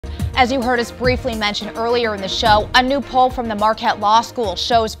As you heard us briefly mention earlier in the show, a new poll from the Marquette Law School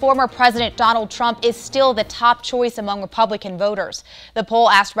shows former President Donald Trump is still the top choice among Republican voters. The poll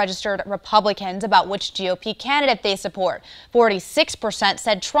asked registered Republicans about which GOP candidate they support. 46%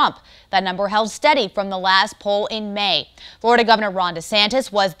 said Trump. That number held steady from the last poll in May. Florida Governor Ron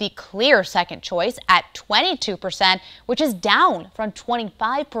DeSantis was the clear second choice at 22%, which is down from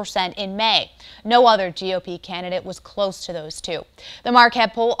 25% in May. No other GOP candidate was close to those two. The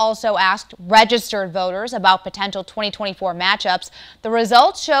Marquette poll also asked registered voters about potential 2024 matchups. The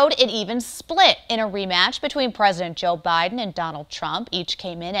results showed an even split in a rematch between President Joe Biden and Donald Trump. Each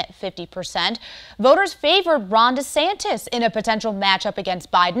came in at 50%. Voters favored Ron DeSantis in a potential matchup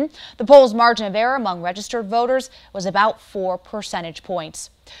against Biden. The poll's margin of error among registered voters was about 4 percentage points.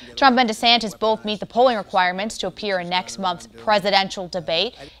 Trump and DeSantis both meet the polling requirements to appear in next month's presidential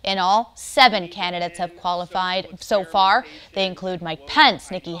debate. In all, 7 candidates have qualified so far. They include Mike Pence,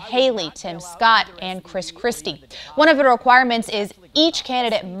 Nikki Haley, Tim Scott, and Chris Christie. One of the requirements is each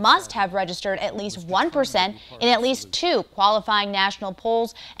candidate must have registered at least 1% in at least 2 qualifying national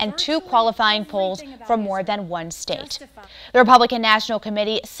polls and 2 qualifying polls from more than one state. The Republican National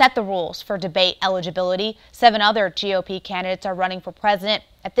Committee set the rules for debate eligibility. 7 other GOP candidates are running for president.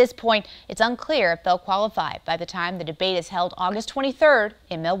 At this point, it's unclear if they'll qualify by the time the debate is held August 23rd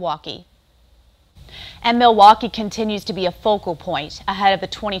in Milwaukee. And Milwaukee continues to be a focal point ahead of the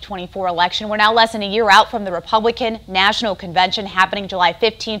 2024 election. We're now less than a year out from the Republican National Convention happening July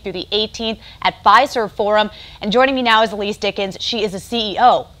 15th through the 18th at Fiserv Forum. And joining me now is Elise Dickens. She is the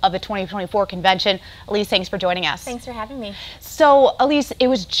CEO of the 2024 convention. Elise, thanks for joining us. Thanks for having me. So, Elise, it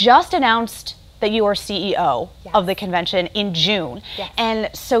was just announced that you are CEO of the convention in June. Yes.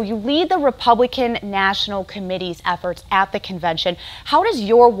 And so you lead the Republican National Committee's efforts at the convention. How does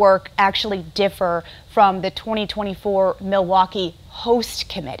your work actually differ from the 2024 Milwaukee Host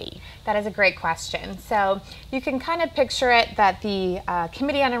Committee? That is a great question. So you can kind of picture it that the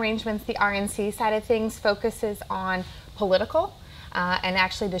Committee on Arrangements, the RNC side of things, focuses on political and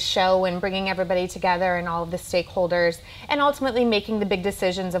actually the show and bringing everybody together and all of the stakeholders and ultimately making the big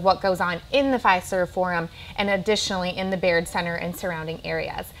decisions of what goes on in the Fiserv Forum and additionally in the Baird Center and surrounding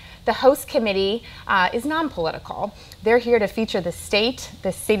areas. The host committee is non-political. They're here to feature the state,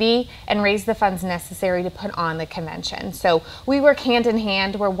 the city, and raise the funds necessary to put on the convention. So we work hand in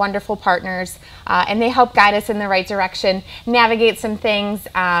hand. We're wonderful partners, and they help guide us in the right direction, navigate some things.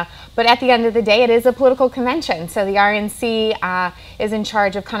 But at the end of the day, it is a political convention. So the RNC is in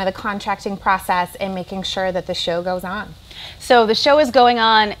charge of kind of the contracting process and making sure that the show goes on. So the show is going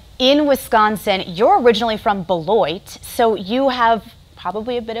on in Wisconsin. You're originally from Beloit, so you have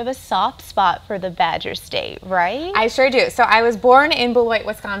probably a bit of a soft spot for the Badger State, right? I sure do. So I was born in Beloit,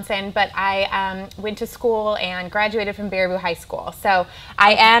 Wisconsin, but I went to school and graduated from Baraboo High School. So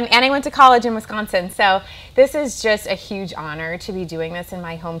and I went to college in Wisconsin. So this is just a huge honor to be doing this in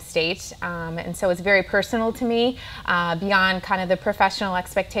my home state. And so it's very personal to me, beyond kind of the professional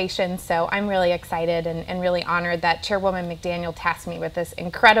expectations. So I'm really excited and really honored that Chairwoman McDaniel tasked me with this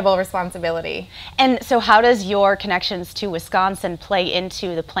incredible responsibility. And so how does your connections to Wisconsin play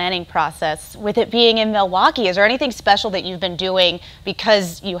into the planning process with it being in Milwaukee? Is there anything special that you've been doing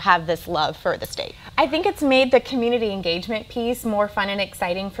because you have this love for the state? I think it's made the community engagement piece more fun and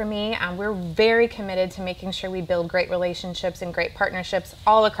exciting for me. We're very committed to making sure we build great relationships and great partnerships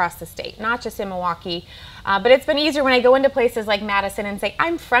all across the state, not just in Milwaukee. But it's been easier when I go into places like Madison and say,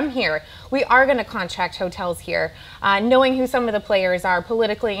 I'm from here. We are going to contract hotels here. Knowing who some of the players are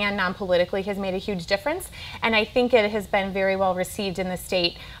politically and non-politically has made a huge difference. And I think it has been very well received in the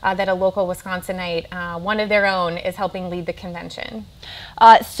state that a local Wisconsinite, one of their own, is helping lead the convention.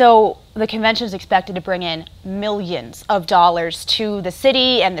 So the convention is expected to bring in millions of dollars to the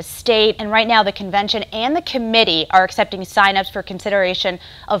city and the state. And right now the convention and the committee are accepting signups for consideration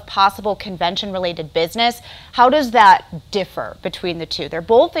of possible convention-related business. How does that differ between the two? They're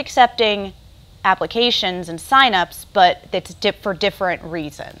both accepting applications and signups, but it's for different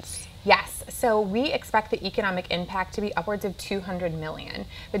reasons. Yes, so we expect the economic impact to be upwards of $200 million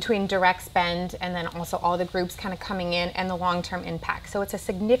between direct spend and then also all the groups kind of coming in and the long-term impact. So it's a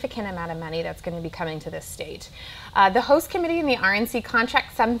significant amount of money that's going to be coming to this state. The host committee and the RNC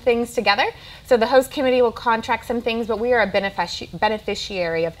contract some things together. So the host committee will contract some things, but we are a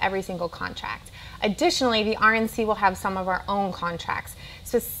beneficiary of every single contract. Additionally, the RNC will have some of our own contracts,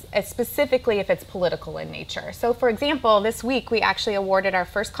 specifically if it's political in nature. So for example, this week we actually awarded our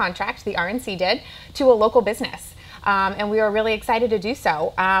first contract, the RNC did, to a local business. And we were really excited to do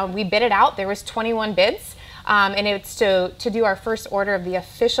so. We bid it out. There was 21 bids, and it's to do our first order of the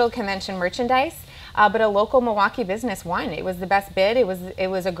official convention merchandise. but a local Milwaukee business won. It was the best bid. It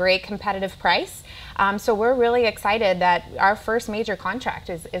was a great competitive price. So we're really excited that our first major contract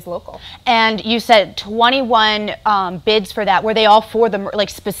is local. And you said 21 bids for that. Were they all for the, like,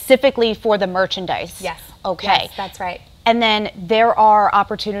 specifically for the merchandise? Yes. Okay. Yes, that's right. And then there are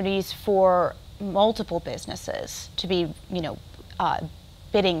opportunities for multiple businesses to be,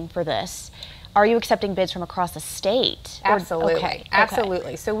 bidding for this. Are you accepting bids from across the state? Absolutely. Okay.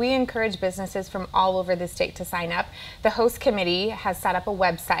 Absolutely. So we encourage businesses from all over the state to sign up. The host committee has set up a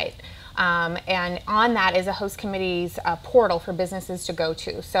website. And on that is a host committee's portal for businesses to go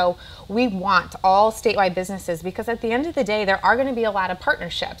to. So we want all statewide businesses, because at the end of the day, there are going to be a lot of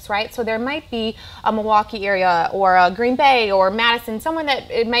partnerships, right? So there might be a Milwaukee area or a Green Bay or Madison, someone that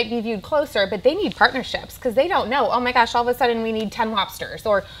it might be viewed closer, but they need partnerships because they don't know, oh my gosh, all of a sudden we need 10 lobsters,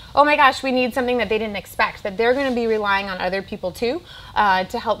 or oh my gosh, we need something that they didn't expect, that they're going to be relying on other people too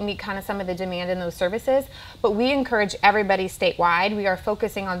to help meet kind of some of the demand in those services. But we encourage everybody statewide. We are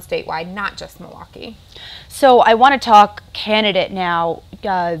focusing on statewide, not just Milwaukee. So I want to talk candidate now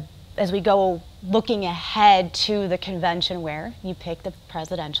as we go looking ahead to the convention where you pick the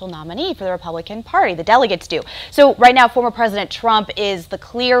presidential nominee for the Republican Party. The delegates do. So right now, former President Trump is the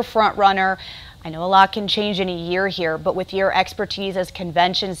clear front runner. I know a lot can change in a year here, but with your expertise as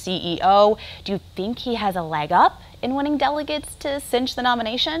convention CEO, do you think he has a leg up in winning delegates to cinch the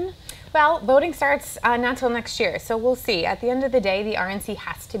nomination? Well, voting starts not till next year, so we'll see. At the end of the day, the RNC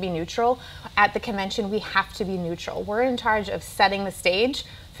has to be neutral. At the convention, we have to be neutral. We're in charge of setting the stage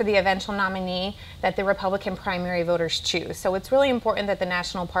for the eventual nominee that the Republican primary voters choose. So it's really important that the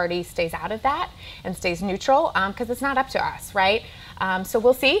national party stays out of that and stays neutral, because it's not up to us, right? So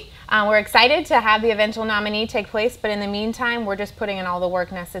we'll see. We're excited to have the eventual nominee take place, but in the meantime, we're just putting in all the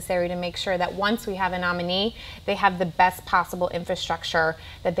work necessary to make sure that once we have a nominee, they have the best possible infrastructure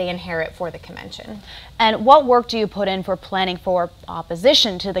that they inherit for the convention. And what work do you put in for planning for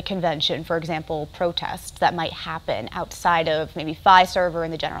opposition to the convention? For example, protests that might happen outside of maybe Fiserv or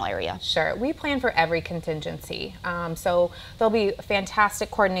in the general area? Sure. We plan for every contingency. So there'll be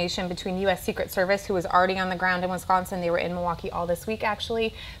fantastic coordination between U.S. Secret Service, who is already on the ground in Wisconsin. They were in Milwaukee all this week,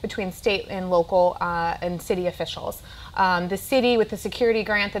 actually, between state and local and city officials. The city, with the security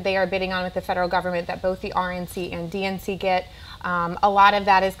grant that they are bidding on with the federal government that both the RNC and DNC get, a lot of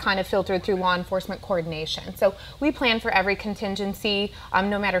that is kind of filtered through law enforcement coordination. So we plan for every contingency,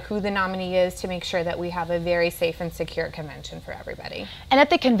 no matter who the nominee is, to make sure that we have a very safe and secure convention for everybody. And at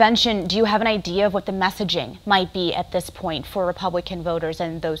the convention, do you have an idea of what the messaging might be at this point for Republican voters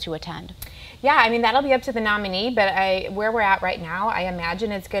and those who attend? Yeah, I mean, that'll be up to the nominee, but where we're at right now, I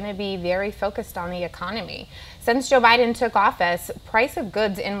imagine it's going to be very focused on the economy. Since Joe Biden took office, price of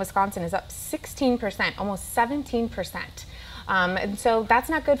goods in Wisconsin is up 16%, almost 17%. And so that's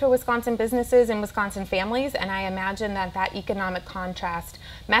not good for Wisconsin businesses and Wisconsin families, and I imagine that that economic contrast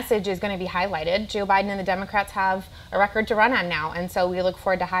message is going to be highlighted. Joe Biden and the Democrats have a record to run on now, and so we look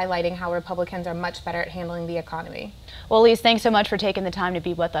forward to highlighting how Republicans are much better at handling the economy. Well, Elise, thanks so much for taking the time to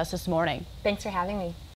be with us this morning. Thanks for having me.